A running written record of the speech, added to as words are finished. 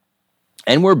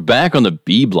And we're back on the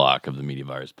B block of the Media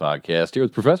Virus podcast here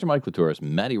with Professor Mike Latoris,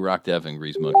 Matty Rockdeff, and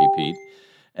Grease Monkey Pete.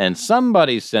 And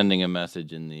somebody's sending a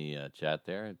message in the chat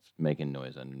there. It's making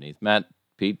noise underneath. Matt,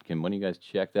 Pete, can one of you guys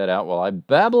check that out while I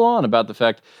babble on about the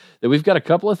fact that we've got a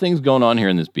couple of things going on here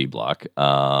in this B block.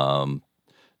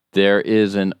 There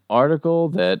is an article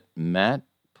that Matt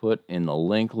put in the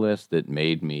link list that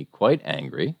made me quite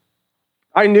angry.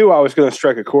 I knew I was going to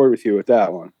strike a chord with you with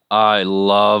that one. I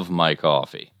love my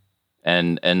coffee.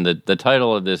 And the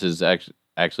title of this is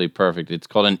actually perfect. It's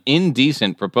called An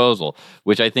Indecent Proposal,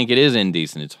 which I think it is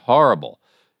indecent. It's horrible.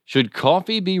 Should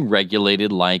coffee be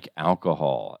regulated like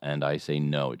alcohol? And I say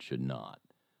no, it should not.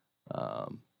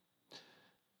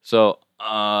 So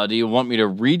do you want me to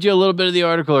read you a little bit of the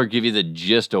article or give you the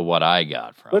gist of what I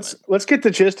got from it? Let's get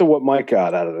the gist of what Mike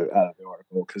got out of the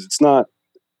article, because it's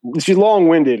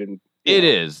long-winded. And It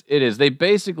is. They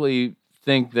basically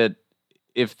think that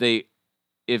if they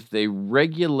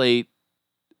regulate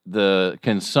the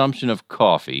consumption of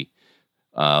coffee,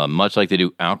 much like they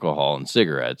do alcohol and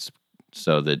cigarettes,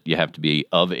 so that you have to be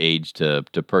of age to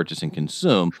purchase and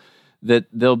consume, that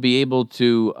they'll be able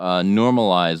to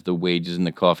normalize the wages in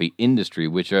the coffee industry,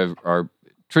 which are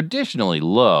traditionally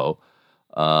low,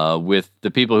 with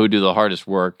the people who do the hardest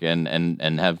work and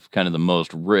have kind of the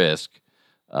most risk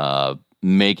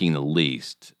making the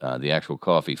least. The actual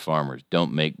coffee farmers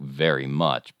don't make very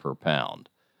much per pound.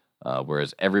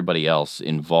 Whereas everybody else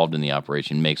involved in the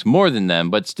operation makes more than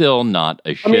them, but still not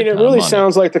a shit ton of money. It really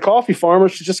sounds like the coffee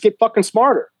farmers should just get fucking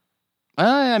smarter.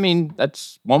 I mean,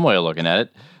 that's one way of looking at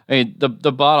it. I mean,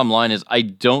 the bottom line is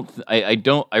I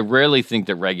rarely think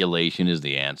that regulation is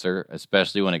the answer,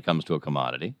 especially when it comes to a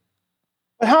commodity.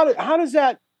 But how does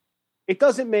that? It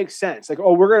doesn't make sense. Like,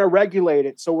 we're going to regulate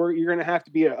it, so you're going to have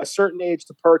to be a certain age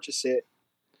to purchase it,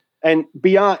 and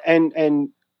beyond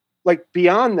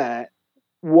that.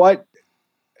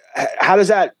 How does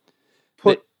that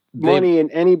put money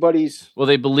in anybody's? Well,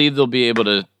 they believe they'll be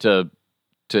able to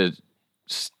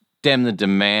stem the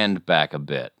demand back a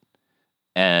bit,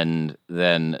 and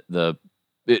then the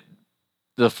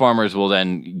farmers will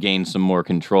then gain some more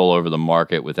control over the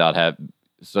market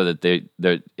so that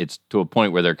it's to a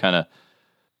point where they're kind of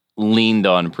leaned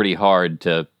on pretty hard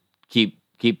to keep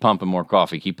pumping more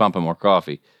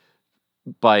coffee.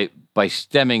 By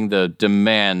stemming the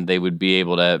demand, they would be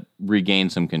able to regain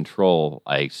some control,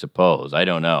 I suppose. I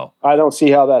don't know. I don't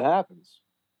see how that happens.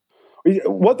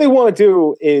 What they want to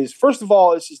do is, first of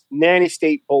all, this is nanny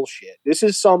state bullshit. This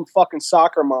is some fucking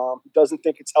soccer mom who doesn't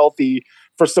think it's healthy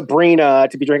for Sabrina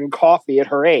to be drinking coffee at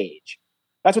her age.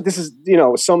 That's what this is,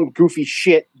 some goofy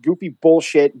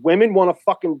bullshit. Women want to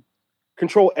fucking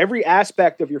control every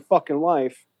aspect of your fucking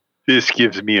life. This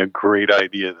gives me a great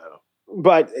idea, though.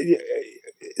 But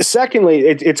secondly,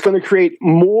 it's going to create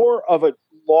more of a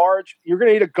you're going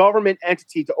to need a government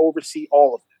entity to oversee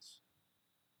all of this.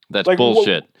 That's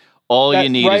bullshit. All you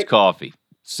need is coffee.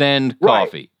 Send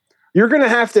coffee. Right. You're going to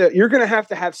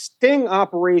have sting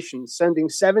operations sending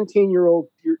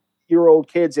 17-year-old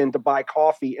kids in to buy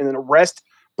coffee and then arrest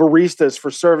baristas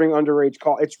for serving underage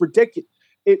coffee. It's ridiculous.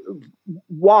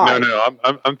 Why? No.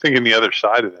 I'm thinking the other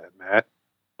side of that, Matt.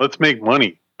 Let's make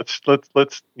money.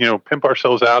 Let's pimp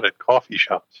ourselves out at coffee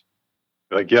shops.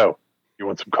 Be like, yo, you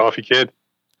want some coffee, kid?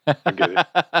 I get it.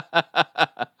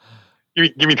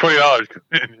 give me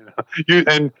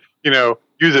 $20.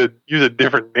 Use a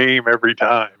different name every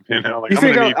time. Like, you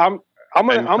think I'm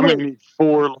gonna need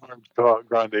 4 large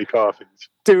grande coffees.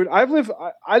 Dude, I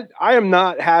am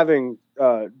not having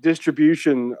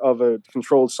distribution of a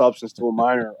controlled substance to a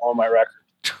minor on my record.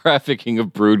 Trafficking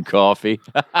of brewed coffee.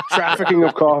 Trafficking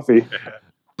of coffee.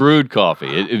 Brewed coffee.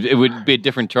 It would be a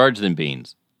different charge than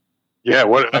beans. Yeah.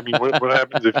 What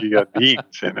happens if you got beans?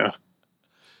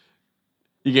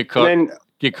 You get caught.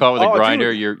 Get caught with a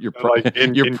grinder. Dude. You're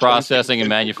processing and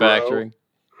manufacturing.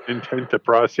 Intent to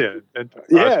process.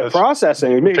 Yeah,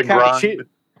 processing. Make a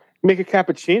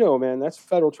cappuccino, man. That's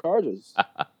federal charges.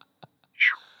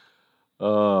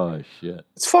 Oh shit!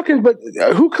 It's fucking. But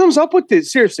who comes up with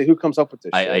this? Seriously, who comes up with this?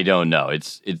 I don't know.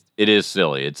 It is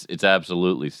silly. It's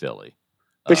absolutely silly.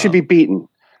 They should be beaten.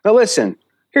 Now listen.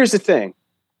 Here's the thing.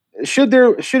 Should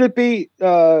the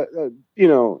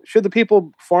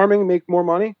people farming make more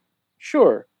money?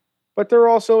 Sure, but they're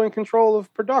also in control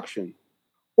of production,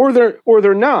 or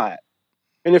they're not.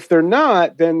 And if they're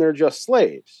not, then they're just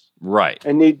slaves, right?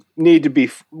 And need to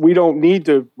be. We don't need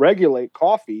to regulate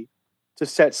coffee to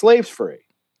set slaves free.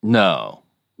 No.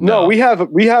 We have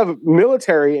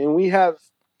military and we have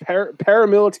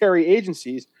paramilitary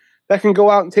agencies that can go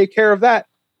out and take care of that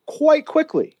quite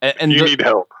quickly. And you need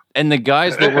help. And the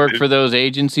guys that work for those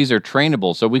agencies are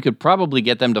trainable, so we could probably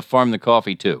get them to farm the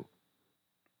coffee too.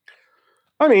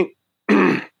 I mean,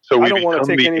 So I don't want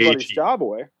to take anybody's AG. job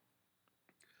away.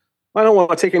 I don't want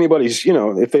to take anybody's,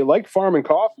 if they like farming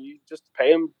coffee, just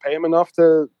pay them enough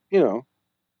to,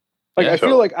 like, Yeah. I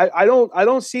feel like I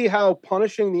don't see how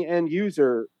punishing the end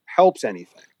user helps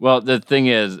anything. Well, the thing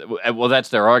is, that's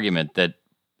their argument, that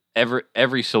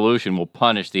every solution will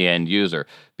punish the end user,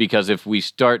 because if we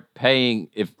start paying,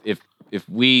 if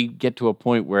we get to a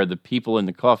point where the people in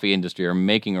the coffee industry are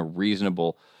making a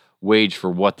reasonable wage for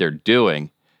what they're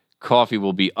doing, coffee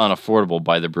will be unaffordable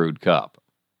by the brewed cup.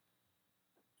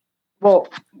 Well,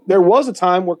 there was a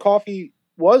time where coffee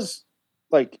was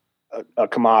like a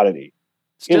commodity.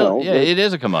 Still, it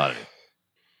is a commodity.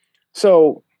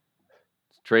 So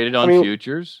it's traded on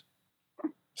futures.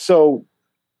 So,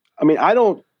 I mean, I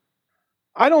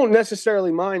don't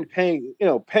necessarily mind paying.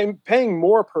 Paying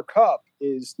more per cup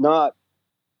is not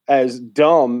as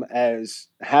dumb as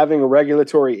having a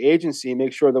regulatory agency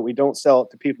make sure that we don't sell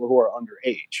it to people who are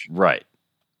underage. Right.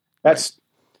 That's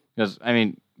because I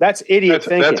mean that's idiot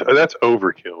thinking. That's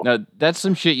overkill. Now that's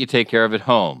some shit you take care of at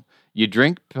home. You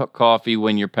drink coffee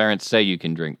when your parents say you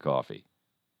can drink coffee.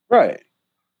 Right.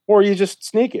 Or you just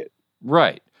sneak it.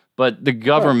 Right. But the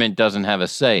government doesn't have a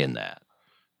say in that.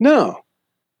 No,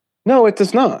 it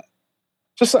does not.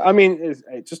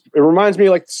 It reminds me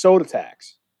like the soda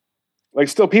tax. Like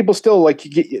people still like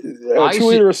you get a 2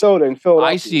 liter of soda and fill it up.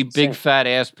 I see big fat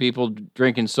ass people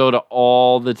drinking soda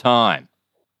all the time.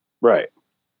 Right.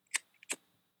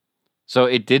 So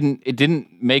it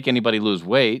didn't make anybody lose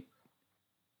weight.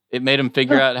 It made them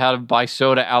figure out how to buy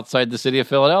soda outside the city of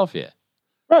Philadelphia.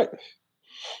 Right.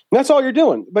 That's all you're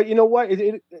doing. But you know what?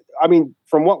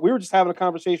 From what we were just having a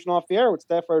conversation off the air with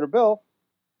Staff Writer Bill,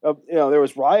 there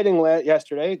was rioting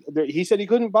yesterday. He said he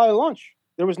couldn't buy lunch.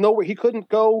 There was nowhere he couldn't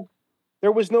go.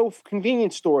 There was no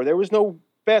convenience store. There was no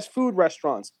fast food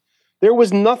restaurants. There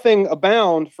was nothing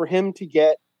abound for him to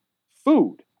get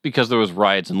food. Because there was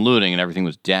riots and looting and everything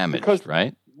was damaged,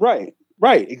 right? Right,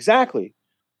 exactly.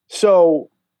 So,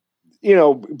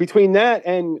 between that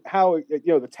and how,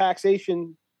 the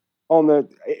taxation on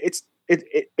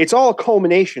it's all a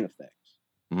culmination of things.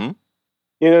 Mm-hmm.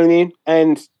 You know what I mean?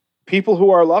 And people who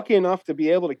are lucky enough to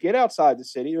be able to get outside the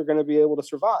city are going to be able to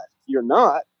survive. If you're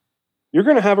not, you're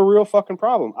going to have a real fucking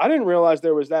problem. I didn't realize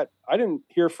there was that. I didn't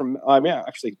hear from,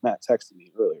 actually Matt texted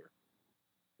me earlier.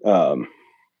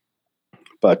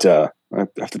 But I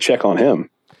have to check on him.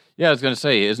 Yeah, I was going to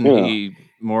say, isn't he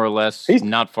more or less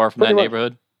not far from that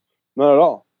neighborhood? Not at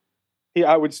all.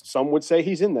 Some would say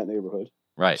he's in that neighborhood.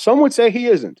 Right. Some would say he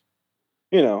isn't.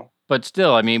 But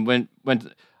still, I mean, when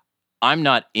I'm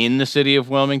not in the city of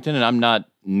Wilmington and I'm not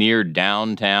near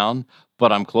downtown,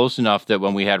 but I'm close enough that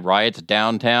when we had riots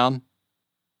downtown,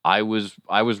 I was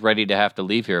ready to have to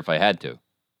leave here if I had to.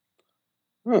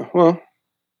 Oh, well.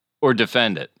 Or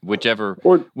defend it, whichever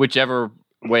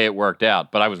way it worked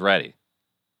out, but I was ready.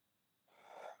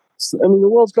 The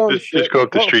world's going to shit. Just go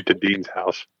up the street to Dean's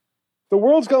house. The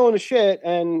world's going to shit,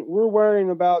 and we're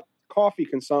worrying about coffee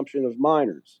consumption of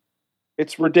minors.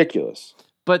 It's ridiculous.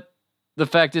 But the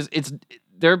fact is,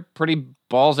 they're pretty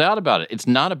balls out about it. It's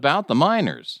not about the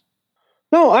minors.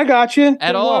 No, I got you.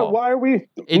 At all. Why are we?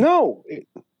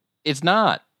 It's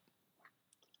not.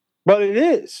 But it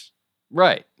is.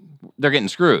 Right. They're getting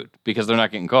screwed because they're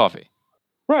not getting coffee.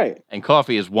 Right. And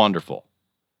coffee is wonderful.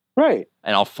 Right.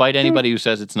 And I'll fight anybody who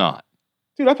says it's not.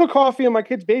 Dude, I put coffee in my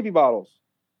kids' baby bottles.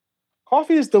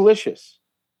 Coffee is delicious.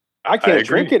 I can't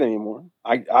drink it anymore.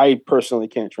 I personally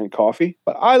can't drink coffee,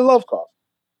 but I love coffee.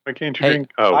 Why can't you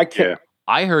drink? Oh, I can't. Yeah.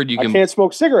 I heard you can. I can't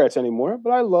smoke cigarettes anymore,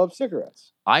 but I love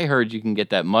cigarettes. I heard you can get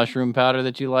that mushroom powder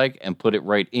that you like and put it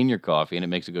right in your coffee, and it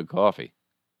makes a good coffee.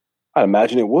 I'd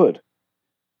imagine it would.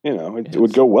 It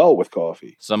would go well with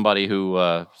coffee. Somebody who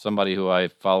I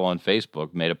follow on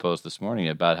Facebook made a post this morning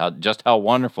about how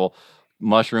wonderful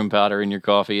mushroom powder in your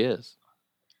coffee is.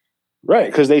 Right,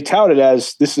 because they tout it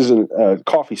as this is a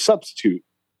coffee substitute,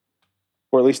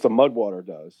 or at least the mud water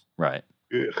does. Right.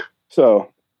 Ugh.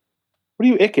 So, what are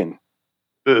you icking?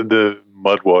 The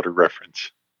mud water reference.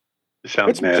 It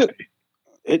sounds nasty.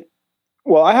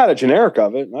 Well, I had a generic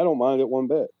of it, and I don't mind it one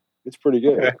bit. It's pretty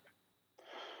good. Okay.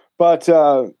 But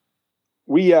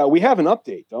we have an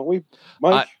update, don't we,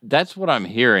 Mike? That's what I'm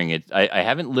hearing. I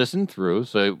haven't listened through,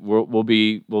 so we'll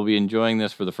be enjoying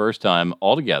this for the first time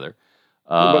all together.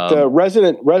 But the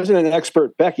resident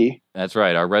expert Becki. That's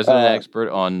right. Our resident expert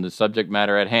on the subject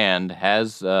matter at hand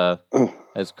has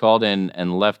called in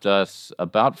and left us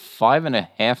about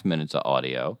 5.5 minutes of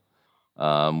audio.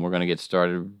 We're going to get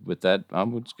started with that.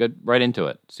 Let's get right into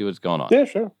it. See what's going on. Yeah,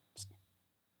 sure.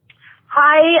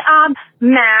 Hi,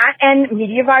 Matt and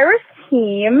MediaVirus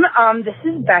team. This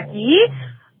is Becki.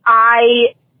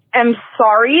 I am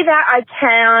sorry that I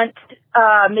can't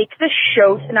make the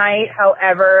show tonight.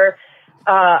 However,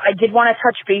 I did want to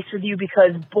touch base with you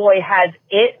because, boy, has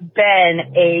it been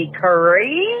a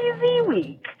crazy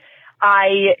week.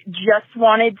 I just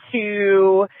wanted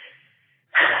to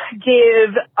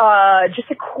give just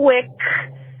a quick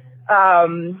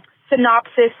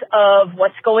synopsis of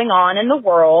what's going on in the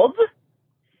world.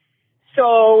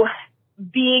 So,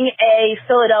 being a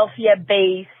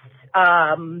Philadelphia-based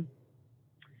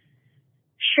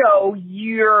show,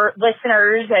 your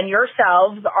listeners and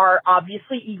yourselves are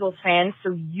obviously Eagles fans,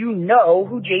 so you know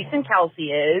who Jason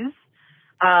Kelsey is.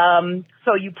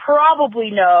 So you probably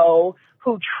know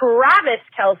who Travis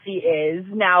Kelsey is.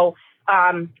 Now,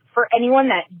 for anyone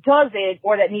that doesn't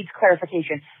or that needs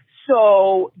clarification,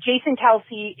 so Jason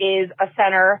Kelsey is a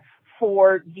center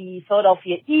for the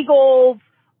Philadelphia Eagles,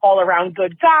 all around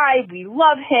good guy. We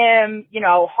love him, you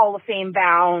know, Hall of Fame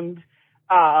bound.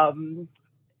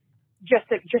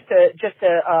 Just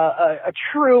a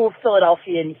true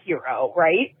Philadelphian hero,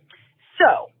 right?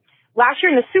 So last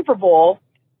year in the Super Bowl,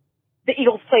 the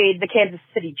Eagles played the Kansas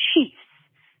City Chiefs.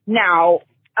 Now,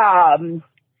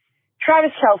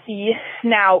 Travis Kelsey,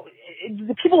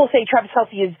 the people will say Travis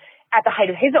Kelsey is at the height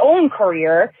of his own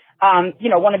career, you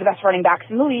know, one of the best running backs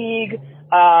in the league,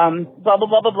 blah, blah,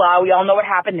 blah, blah, blah. We all know what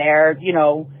happened there. You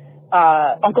know,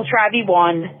 Uncle Travie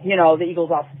won, you know, the Eagles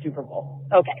lost the Super Bowl.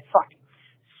 Okay, fine.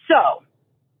 So,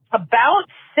 about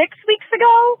 6 weeks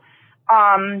ago,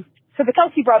 so the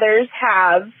Kelsey brothers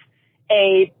have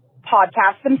a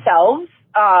podcast themselves,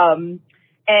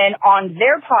 and on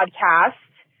their podcast,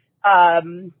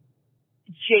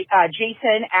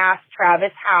 Jason asked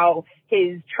Travis how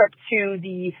his trip to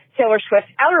the Taylor Swift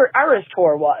Eras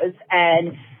Tour was,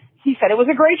 and he said it was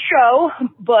a great show,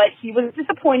 but he was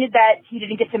disappointed that he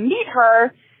didn't get to meet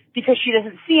her because she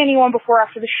doesn't see anyone before or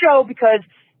after the show, because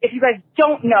if you guys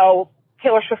don't know,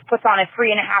 Taylor Swift puts on a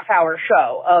 3.5-hour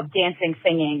show of dancing,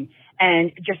 singing,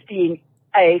 and just being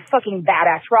a fucking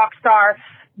badass rock star.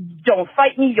 Don't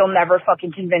fight me. You'll never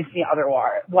fucking convince me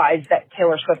otherwise that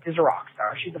Taylor Swift is a rock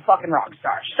star. She's a fucking rock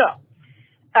star. So,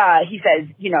 he says,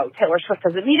 you know, Taylor Swift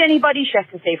doesn't meet anybody. She has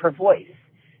to save her voice.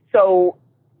 So,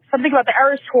 something about the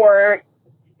Eras Tour,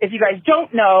 if you guys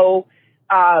don't know,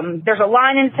 there's a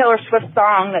line in Taylor Swift's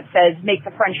song that says, make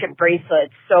the friendship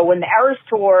bracelets. So when the Eras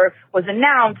Tour was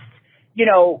announced, you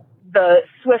know, the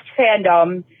Swift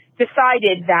fandom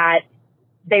decided that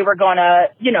they were going to,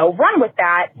 you know, run with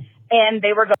that, and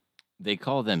they were going. They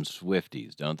call them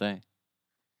Swifties, don't they?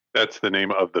 That's the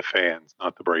name of the fans,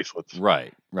 not the bracelets.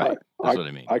 Right. That's what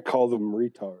I mean. I call them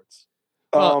retards.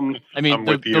 Well, I mean, I'm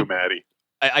with you, Maddie.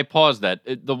 I paused that.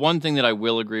 The one thing that I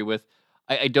will agree with,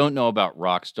 I don't know about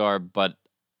Rockstar, but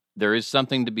there is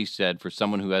something to be said for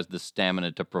someone who has the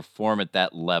stamina to perform at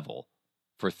that level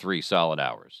for 3 solid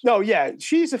hours. No, yeah,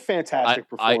 she's a fantastic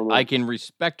performer. I can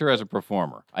respect her as a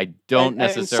performer. I don't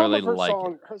necessarily like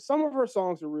it. Some of her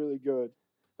songs are really good.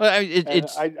 Well, I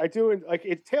do like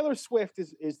it. Taylor Swift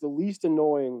is the least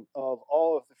annoying of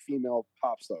all of the female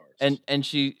pop stars, and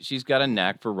she's got a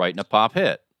knack for writing a pop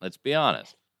hit. Let's be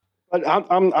honest. But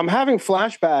I'm having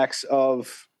flashbacks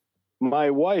of my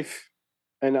wife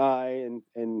and I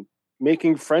and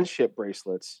making friendship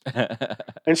bracelets.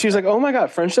 And she's like, oh my God,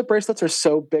 friendship bracelets are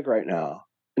so big right now.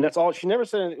 And that's all. She never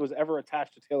said it was ever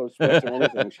attached to Taylor Swift or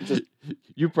anything. She just.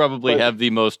 You probably have the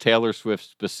most Taylor Swift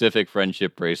specific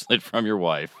friendship bracelet from your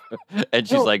wife. And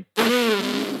she's like,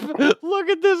 look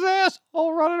at this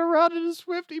asshole running around in a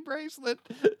Swiftie bracelet.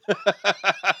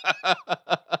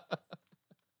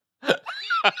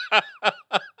 I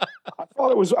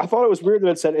thought it was weird that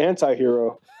it said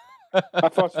anti-hero. I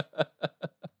thought.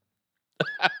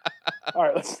 All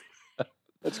right,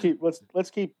 let's keep with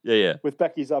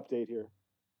Becki's update here.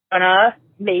 Gonna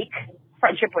make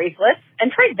friendship bracelets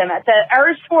and trade them at the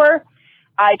Eras Tour.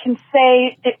 I can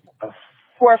say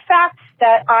for a fact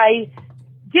that I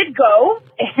did go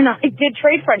and I did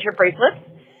trade friendship bracelets.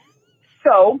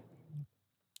 So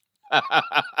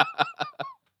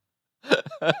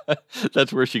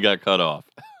that's where she got cut off.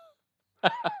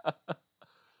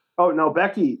 Oh no,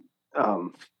 Becki.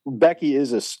 Becki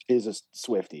is a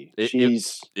Swiftie.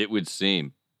 It would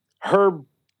seem I'm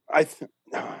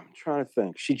trying to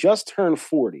think. She just turned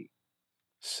 40,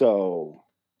 so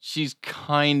she's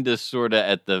kind of sort of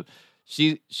at the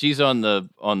she's on the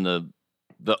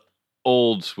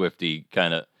old Swiftie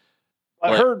kind of.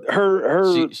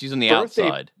 She's on the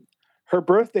outside. Her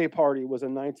birthday party was a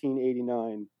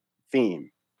 1989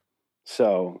 theme,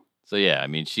 so. So yeah, I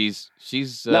mean, she's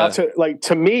now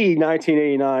to me,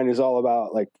 1989 is all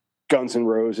about like Guns N'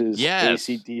 Roses, Yes.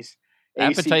 AC/DC.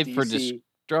 Appetite for AC/DC.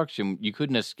 Destruction. You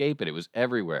couldn't escape it. It was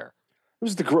everywhere. It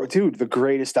was the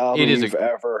greatest album you've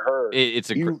ever heard.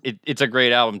 It's a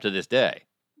great album to this day.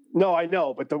 No, I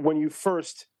know, but when you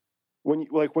first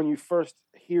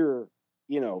hear,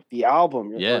 the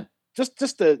album,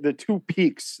 just the two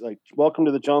peaks, like Welcome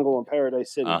to the Jungle and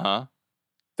Paradise City.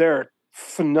 They're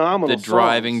phenomenal. The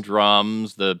driving songs.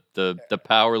 Drums, the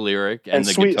power lyric, and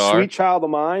the guitar. Sweet Child of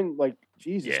Mine, like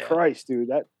Jesus Christ, dude!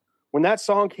 When that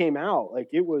song came out, like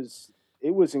it was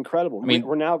incredible. I mean,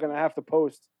 we're now going to have to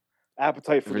post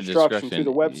Appetite for Destruction to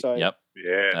the website. Yep.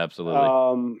 Yeah.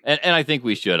 Absolutely. And I think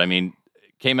we should. I mean,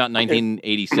 it came out in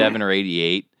 1987 or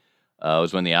 88.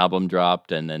 Was when the album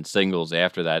dropped, and then singles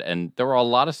after that. And there were a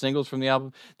lot of singles from the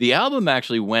album. The album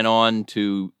actually went on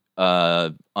to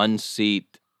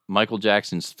unseat Michael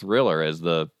Jackson's Thriller as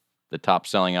the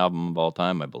top-selling album of all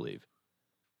time, I believe.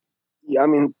 Yeah, I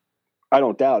mean, I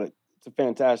don't doubt it. It's a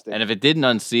fantastic. And if it didn't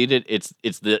unseat it, it's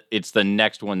the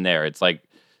next one there. It's like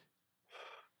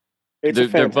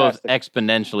they're both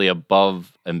exponentially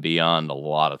above and beyond a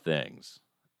lot of things.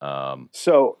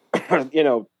 So,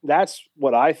 that's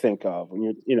what I think of when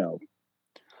you're,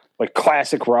 like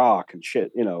classic rock and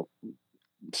shit,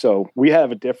 So we had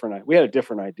a different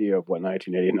idea of what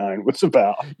 1989 was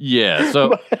about. Yeah.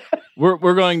 So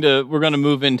we're going to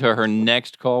move into her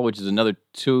next call, which is another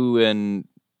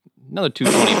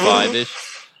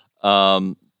 225-ish.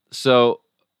 So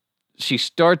she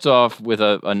starts off with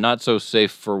a not so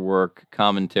safe for work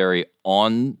commentary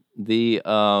on the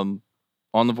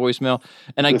voicemail,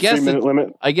 and I guess 3-minute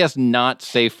limit. I guess not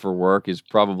safe for work is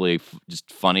probably just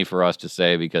funny for us to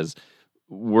say because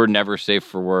we're never safe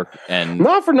for work. And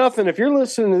not for nothing, if you're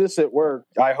listening to this at work,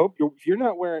 I hope if you're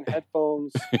not wearing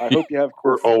headphones, I hope you have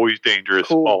we're always dangerous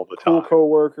all the time. Cool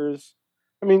coworkers.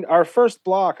 I mean, our first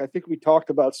block, I think we talked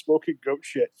about smoking goat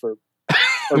shit or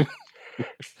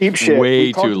sheep shit.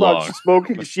 Way too long.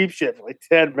 Smoking sheep shit for like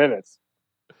 10 minutes.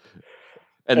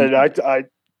 And I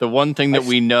the one thing that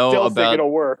we know about it'll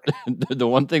work. The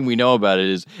one thing we know about it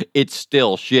is it's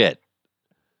still shit.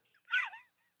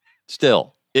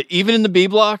 Still. Even in the B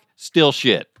block, still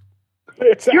shit.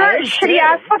 Your shitty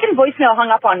ass fucking voicemail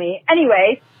hung up on me.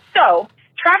 Anyway, so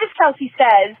Travis Kelce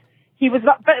says he was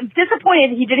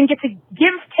disappointed he didn't get to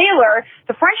give Taylor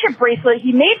the friendship bracelet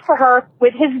he made for her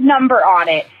with his number on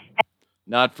it.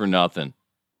 Not for nothing.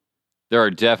 There are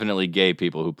definitely gay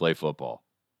people who play football.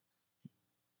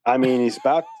 I mean, he's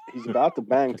about to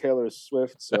bang Taylor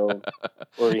Swift,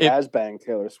 or he has banged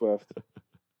Taylor Swift.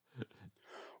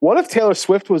 What if Taylor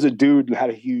Swift was a dude and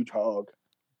had a huge hog?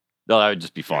 No, that would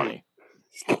just be funny.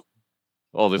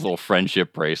 All these little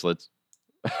friendship bracelets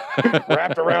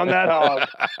wrapped around that hog.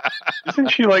 Isn't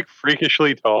she like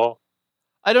freakishly tall?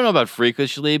 I don't know about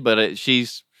freakishly, but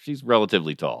she's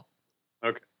relatively tall.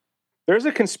 Okay. There's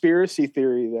a conspiracy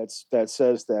theory that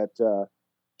says that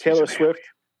Taylor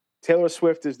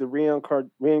Swift is the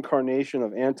reincarnation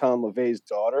of Anton LaVey's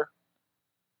daughter.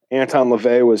 Anton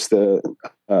LaVey was the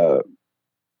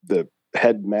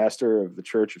headmaster of the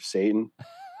Church of Satan.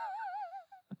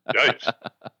 Nice.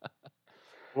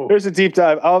 There's a deep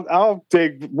dive. I'll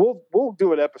dig. We'll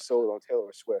do an episode on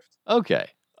Taylor Swift. Okay.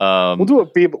 We'll do a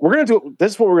B. We're gonna do.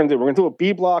 This is what we're gonna do. We're gonna do a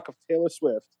B block of Taylor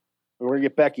Swift, and we're gonna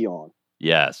get Becki on.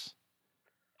 Yes.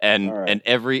 And right. And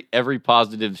every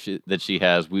positive that she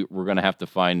has, we're going to have to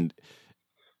find,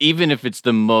 even if it's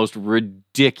the most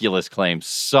ridiculous claim,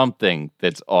 something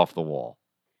that's off the wall.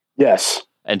 Yes.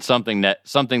 And something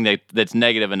that's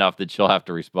negative enough that she'll have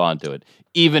to respond to it,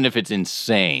 even if it's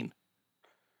insane.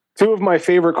 Two of my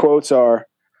favorite quotes are: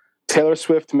 Taylor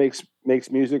Swift makes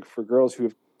music for girls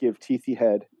who give teethy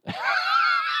head.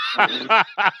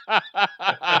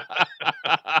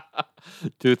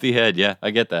 Toothy head, yeah,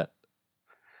 I get that.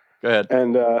 Go ahead.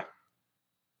 And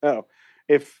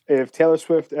if Taylor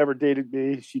Swift ever dated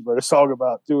me, she'd write a song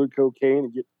about doing cocaine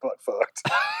and getting butt fucked.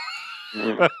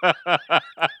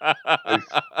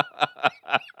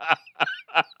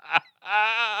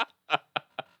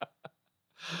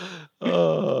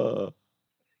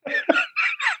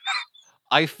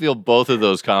 I feel both of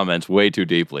those comments way too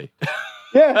deeply.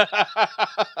 Yeah.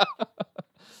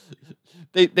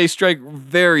 They strike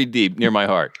very deep near my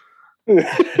heart.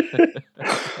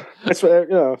 That's what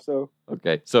so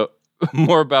okay. So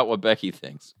more about what Becki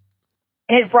thinks.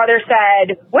 His brother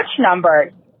said, "Which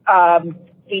number?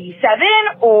 87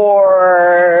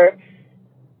 or?"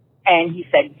 And he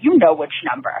said, "You know which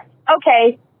number."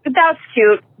 Okay, but that's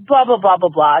cute. Blah blah blah blah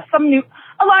blah.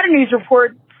 A lot of news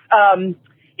reports.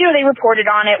 They reported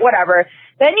on it. Whatever.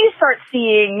 Then you start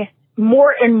seeing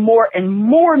more and more and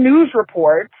more news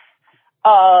reports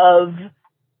of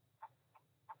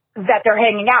that they're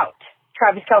hanging out,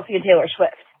 Travis Kelce and Taylor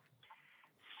Swift.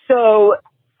 So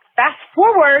fast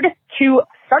forward to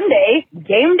Sunday,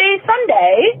 game day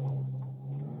Sunday,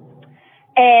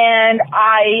 and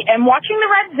I am watching the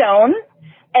Red Zone,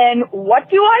 and what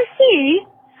do I see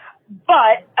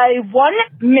but a one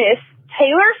miss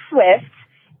Taylor Swift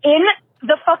in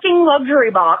the fucking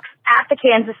luxury box at the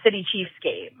Kansas City Chiefs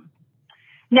game.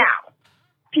 Now,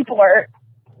 people are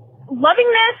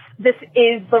loving this. This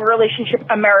is the relationship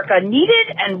America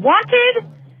needed and wanted.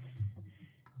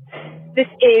 This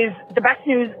is the best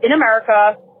news in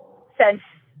America since,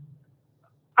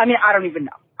 I don't even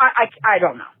know. I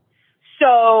don't know.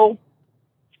 So,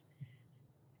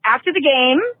 after the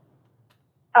game,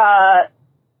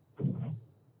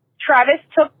 Travis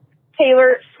took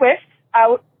Taylor Swift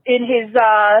out in his,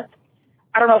 I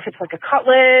don't know if it's like a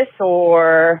Cutlass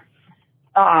or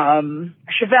a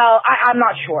Chevelle. I'm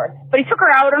not sure. But he took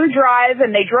her out on a drive,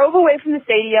 and they drove away from the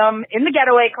stadium in the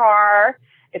getaway car.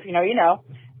 If you know, you know.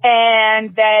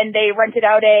 And then they rented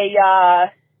out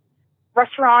a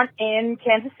restaurant in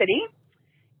Kansas City.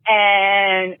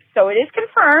 And so it is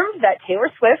confirmed that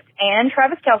Taylor Swift and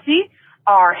Travis Kelce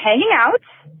are hanging out.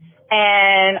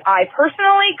 And I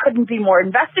personally couldn't be more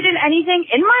invested in anything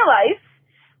in my life.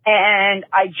 And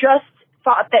I just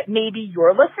thought that maybe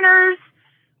your listeners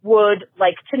would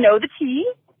like to know the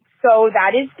tea. So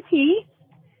that is the tea.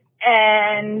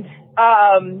 And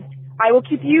I will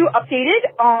keep you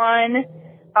updated on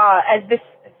as this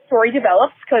story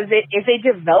develops, because it is a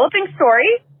developing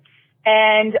story.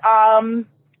 And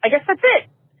I guess that's it.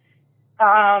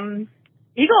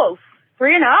 Eagles,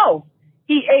 3-0.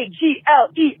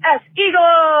 EAGLES,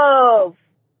 Eagles!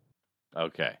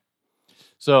 Okay.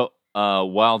 So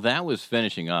while that was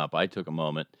finishing up, I took a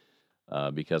moment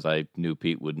because I knew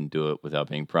Pete wouldn't do it without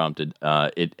being prompted.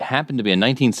 It happened to be a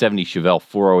 1970 Chevelle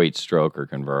 408 stroker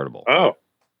convertible. Oh.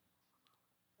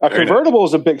 A convertible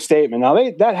is a big statement. Now,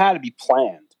 that had to be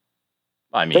planned.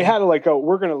 I mean, they had to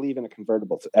we're going to leave in a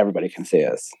convertible so everybody can see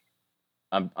us.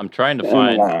 I'm trying to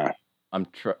find. I'm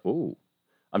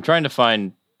trying to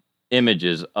find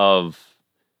images of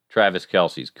Travis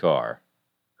Kelce's car.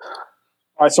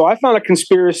 All right, so I found a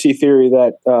conspiracy theory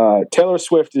that Taylor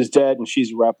Swift is dead and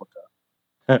she's a replica.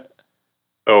 I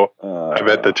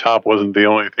bet the top wasn't the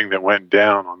only thing that went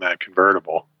down on that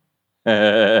convertible.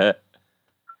 A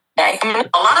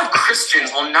lot of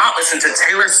Christians will not listen to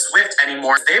Taylor Swift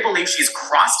anymore. They believe she's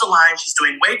crossed the line. She's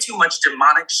doing way too much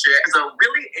demonic shit. There's a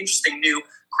really interesting new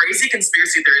crazy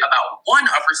conspiracy theory about one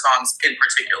of her songs in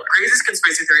particular. Craziest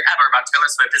conspiracy theory ever about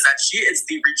Taylor Swift is that she is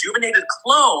the rejuvenated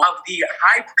clone of the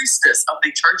high priestess of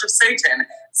the Church of Satan,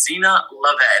 Zena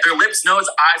LaVey. Their lips, nose,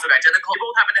 eyes look identical. They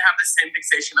both happen to have the same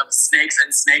fixation of snakes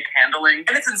and snake handling.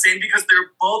 And it's insane because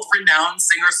they're both renowned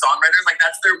singer-songwriters.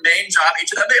 That's their main job.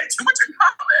 Each of them, they have too much in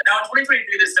common. Now, in 2023,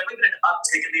 there's definitely been an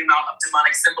uptick in the amount of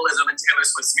demonic symbolism in Taylor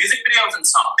Swift's music videos and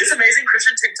songs. This amazing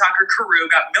Christian TikToker, Karu,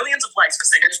 got millions of likes for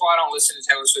saying, "Here's why I don't listen to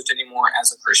Taylor Swift anymore as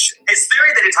a Christian." His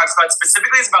theory that he talks about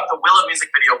specifically is about the Willow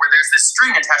music video, where there's this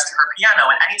string attached to her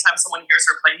piano, and anytime someone hears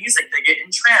her play music, they get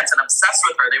entranced and obsessed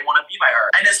with her. They want to be by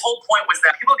her. And his whole point was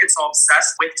that people get so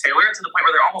obsessed with Taylor to the point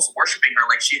where they're almost worshiping her,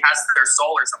 like she has their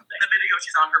soul or something. In the video,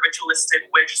 she's on her ritualistic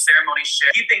witch ceremony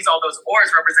shit. He thinks all those oars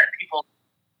represent people.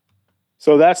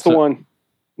 So that's the one,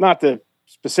 not the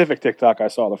specific TikTok I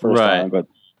saw the first time, but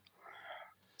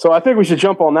so I think we should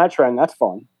jump on that trend. That's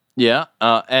fun. Yeah,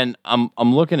 and I'm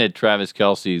looking at Travis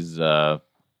Kelce's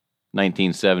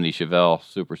 1970 Chevelle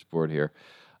Super Sport here.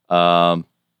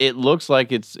 It looks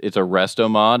like it's a resto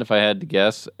mod, if I had to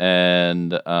guess,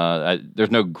 and there's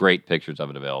no great pictures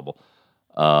of it available.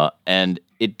 And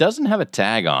it doesn't have a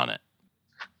tag on it.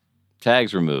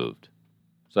 Tag's removed.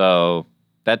 So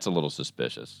that's a little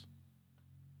suspicious.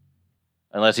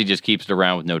 Unless he just keeps it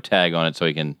around with no tag on it so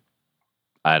he can,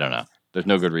 I don't know. There's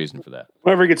no good reason for that.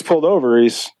 Whenever he gets pulled over,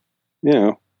 he's,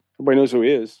 everybody knows who he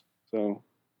is. So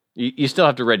you still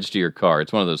have to register your car.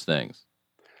 It's one of those things.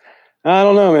 I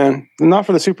don't know, man. Not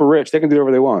for the super rich. They can do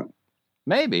whatever they want.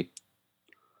 Maybe.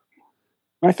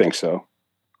 I think so.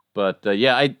 But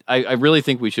yeah, I really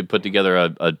think we should put together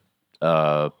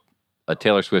a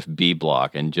Taylor Swift B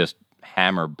block and just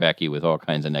hammer Becki with all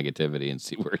kinds of negativity and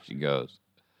see where she goes.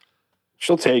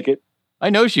 She'll take it.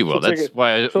 I know she will. That's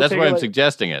why I'm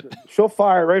suggesting it. She'll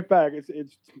fire right back.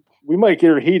 It's we might get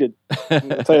her heated.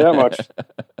 I'll tell you that much.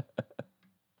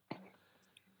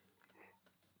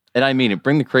 And I mean it.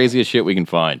 Bring the craziest shit we can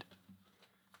find.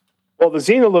 Well, the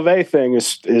Zena LaVey thing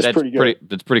is pretty good.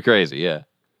 That's pretty crazy, yeah.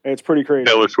 It's pretty crazy.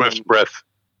 Taylor Swift's breath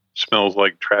smells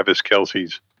like Travis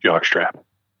Kelce's jockstrap.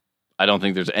 I don't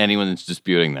think there's anyone that's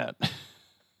disputing that.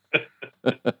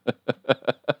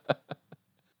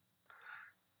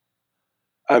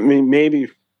 I mean, maybe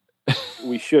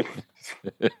we should.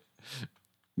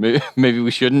 Maybe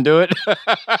we shouldn't do it.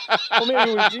 Well,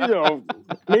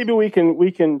 maybe we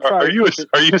can try. Are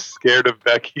you scared of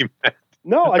Becki, man?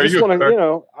 No, I just want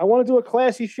to, I want to do a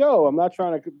classy show. I'm not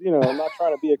trying to, I'm not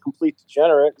trying to be a complete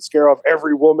degenerate and scare off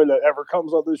every woman that ever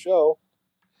comes on the show.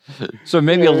 So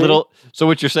maybe a little. So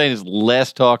what you're saying is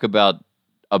less talk about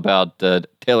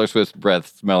Taylor Swift's breath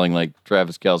smelling like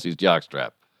Travis Kelce's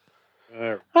jockstrap.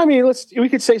 I mean, we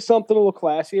could say something a little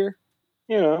classier.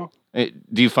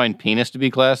 Do you find penis to be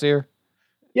classier?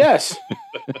 Yes.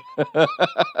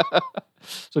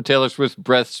 So Taylor Swift's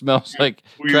breath smells like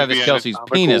Travis Kelce's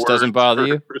penis doesn't bother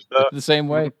you the same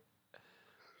way?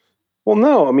 Well,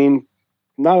 no. I mean,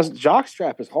 not as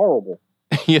jockstrap is horrible.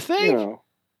 You think?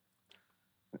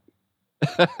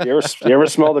 You ever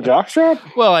smell the jockstrap?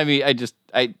 Well, I mean,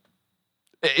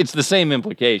 it's the same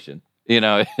implication.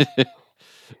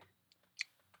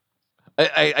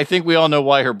 I think we all know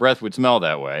why her breath would smell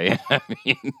that way. I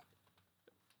mean,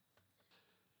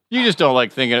 you just don't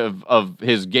like thinking of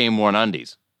his game-worn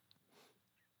undies.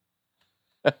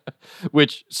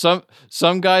 Which some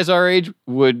guys our age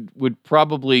would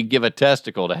probably give a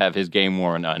testicle to have his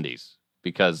game-worn undies,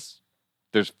 because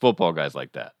there's football guys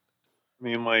like that. I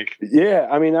mean, like... Yeah,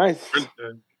 I mean,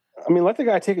 let the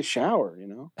guy take a shower,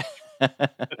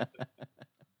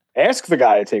 Ask the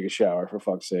guy to take a shower, for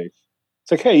fuck's sake.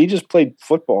 It's like, hey, you just played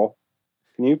football.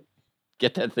 Can you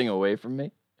get that thing away from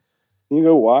me? Can you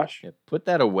go wash? Yeah, put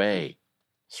that away.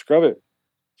 Scrub it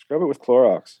with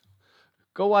Clorox.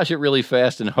 Go wash it really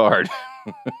fast and hard.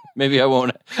 Maybe I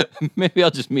won't. Maybe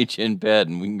I'll just meet you in bed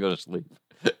and we can go to sleep.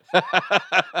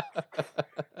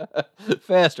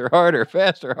 Faster,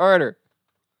 harder.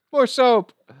 More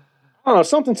soap. I don't know.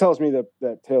 Something tells me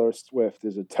that Taylor Swift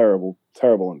is a terrible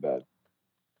in bed.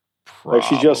 Probably,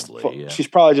 she's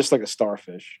probably just like a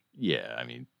starfish. Yeah, I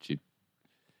mean,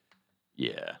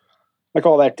 like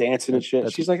all that dancing and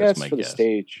shit. She's like, that's for the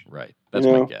stage. Right. That's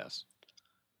my guess.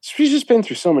 She's just been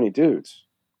through so many dudes.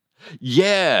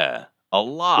 Yeah, a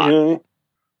lot. A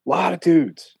lot of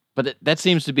dudes. But that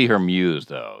seems to be her muse,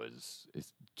 though, is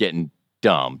getting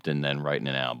dumped and then writing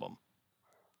an album.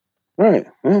 Right.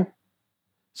 Yeah.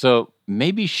 So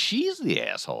maybe she's the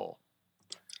asshole.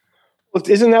 Well,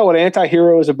 isn't that what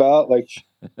Anti-Hero is about? Like,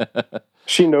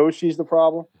 she knows she's the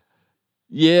problem.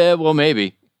 Yeah, well,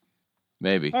 maybe.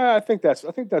 I think that's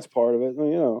part of it.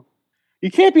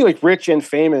 You can't be like rich and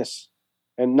famous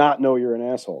and not know you're an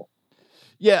asshole.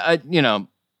 Yeah,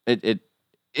 it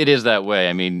is that way.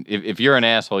 I mean, if you're an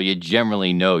asshole, you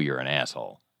generally know you're an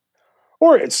asshole.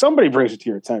 Or somebody brings it to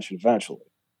your attention eventually.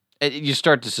 You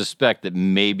start to suspect that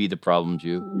maybe the problem's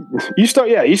you. You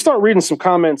start reading some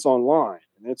comments online,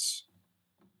 and it's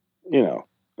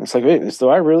like, wait, do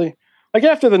I really? Like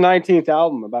after the 19th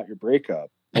album about your breakup,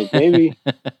 like maybe.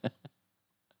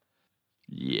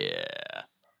 Yeah.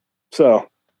 So,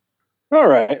 all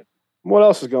right. What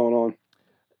else is going on?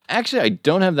 Actually, I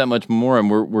don't have that much more,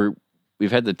 and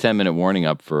we've had the 10-minute warning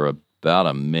up for about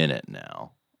a minute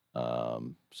now.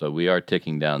 So we are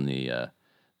ticking down the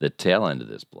tail end of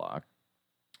this block.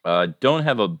 Don't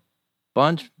have a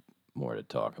bunch more to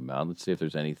talk about. Let's see if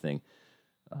there's anything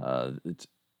that's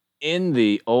in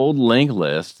the old link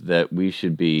list that we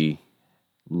should be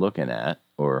looking at,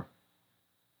 or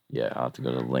I'll have to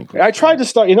go to the link list. I tried to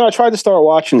start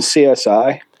watching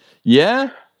CSI. Yeah?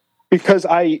 Because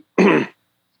there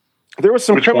was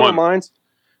some Criminal Minds.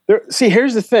 See,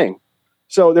 here's the thing.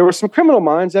 So there were some Criminal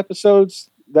Minds episodes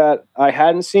that I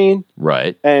hadn't seen.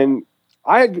 Right. And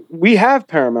we have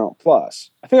Paramount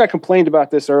Plus. I think I complained about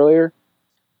this earlier,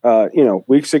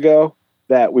 weeks ago,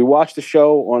 that we watched the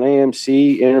show on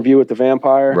AMC, Interview with the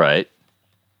Vampire. Right.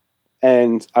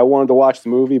 And I wanted to watch the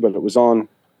movie, but it was on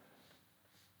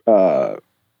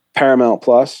Paramount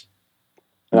Plus.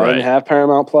 And I didn't have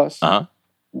Paramount Plus. Uh-huh.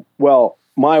 Well,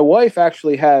 my wife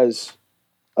actually has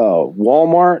a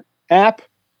Walmart app.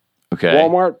 Okay.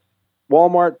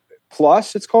 Walmart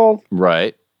Plus, it's called.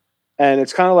 Right. And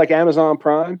it's kind of like Amazon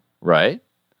Prime. Right.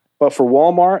 But for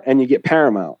Walmart, and you get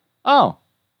Paramount. Oh.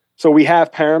 So we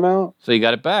have Paramount. So you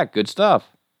got it back. Good stuff.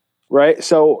 Right.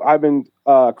 So I've been,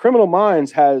 Criminal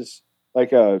Minds has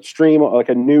like a stream, like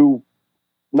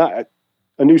not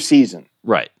a new season.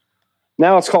 Right.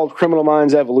 Now it's called Criminal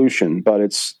Minds Evolution, but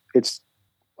it's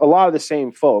a lot of the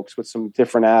same folks with some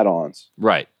different add-ons.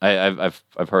 Right. I've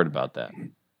heard about that.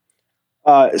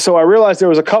 So I realized there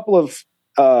was a couple of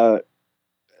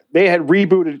they had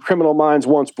rebooted Criminal Minds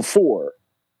once before,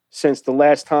 since the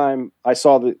last time I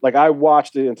saw I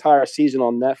watched the entire season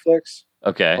on Netflix.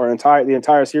 Okay. Or the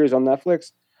entire series on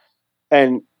Netflix,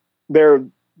 and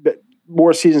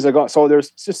more seasons have gone. So there's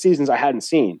just seasons I hadn't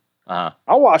seen. Uh-huh.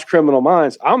 I watched Criminal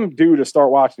Minds. I'm due to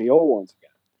start watching the old ones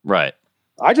again. Right.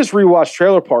 I just rewatched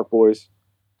Trailer Park Boys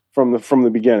from the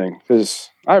beginning because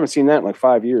I haven't seen that in like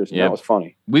 5 years. And that was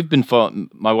funny. We've been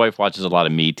my wife watches a lot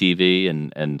of Me TV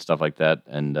and stuff like that,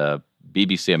 and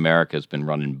BBC America has been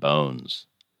running Bones.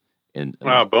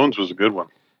 Wow, Bones was a good one.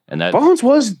 And that Bones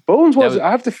was. I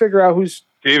have to figure out who's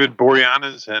David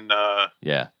Boreanaz and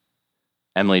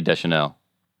Emily Deschanel.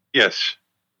 Yes,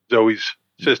 Zoe's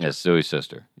sister. Yes, Zoe's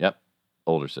sister. Yep,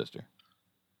 older sister.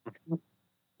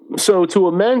 So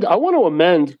I want to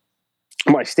amend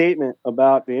my statement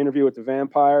about the interview with the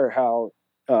vampire. How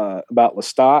about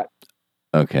Lestat?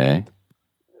 Okay.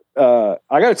 I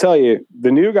got to tell you,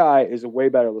 the new guy is a way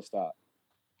better Lestat.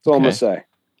 That's all I'm gonna say.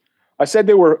 I said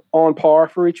they were on par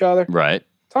for each other. Right.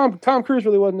 Tom Cruise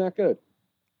really wasn't that good.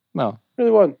 No,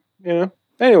 really wasn't.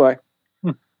 Anyway.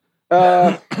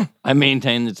 I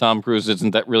maintain that Tom Cruise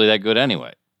isn't really that good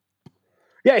anyway.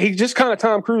 Yeah, he's just kind of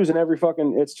Tom Cruise in every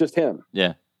fucking. It's just him.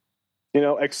 Yeah.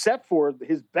 Except for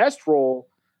his best role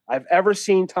I've ever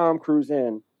seen Tom Cruise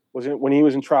in was when he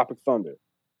was in Tropic Thunder.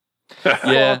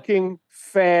 Yeah. Fucking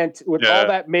with all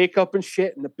that makeup and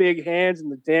shit and the big hands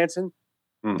and the dancing.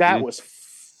 Mm-hmm. That was,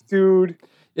 dude.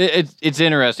 It's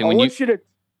interesting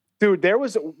dude. There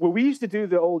was when we used to do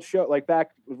the old show like back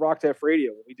with Rock Def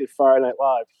Radio when we did Friday Night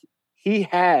Live. He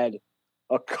had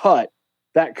a cut.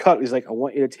 That cut is like, I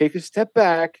want you to take a step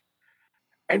back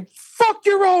and fuck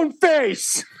your own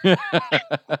face.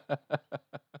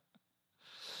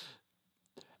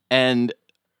 And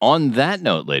on that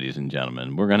note, ladies and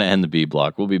gentlemen, we're going to end the B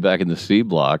block. We'll be back in the C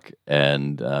block,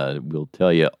 and we'll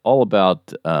tell you all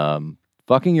about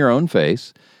fucking your own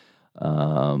face.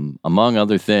 Among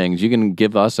other things, you can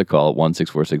give us a call at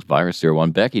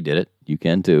 1-646-VIRUS-01. Becki did it. You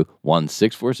can too.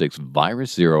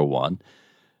 1-646-VIRUS-01.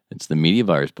 It's the Media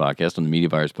Virus Podcast on the Media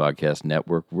Virus Podcast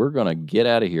Network. We're going to get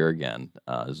out of here again.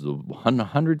 This is the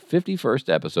 151st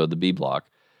episode of the B Block,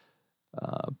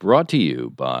 brought to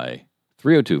you by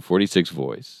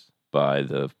 302-46-VOICE, by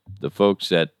the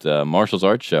folks at Marshall's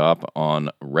Art Shop on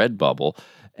Redbubble,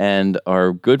 and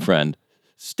our good friend,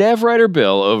 staff writer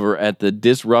Bill over at the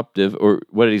Disruptive, or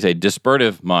what did he say?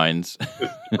 Dispertive Minds.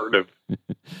 Dispertive.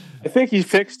 I think he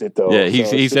fixed it though. Yeah,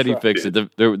 he said he fixed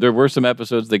it. There were some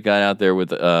episodes that got out there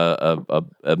with a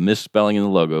misspelling in the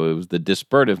logo. It was the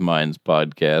Dispertive Minds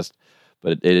podcast,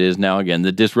 but it is now again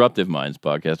the Disruptive Minds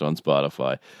podcast on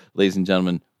Spotify. Ladies and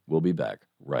gentlemen, we'll be back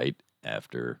right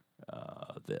after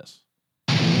this.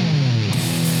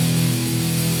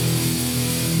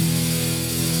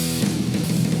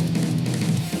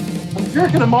 I'm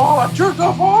jerking them all. I jerked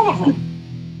off all of them.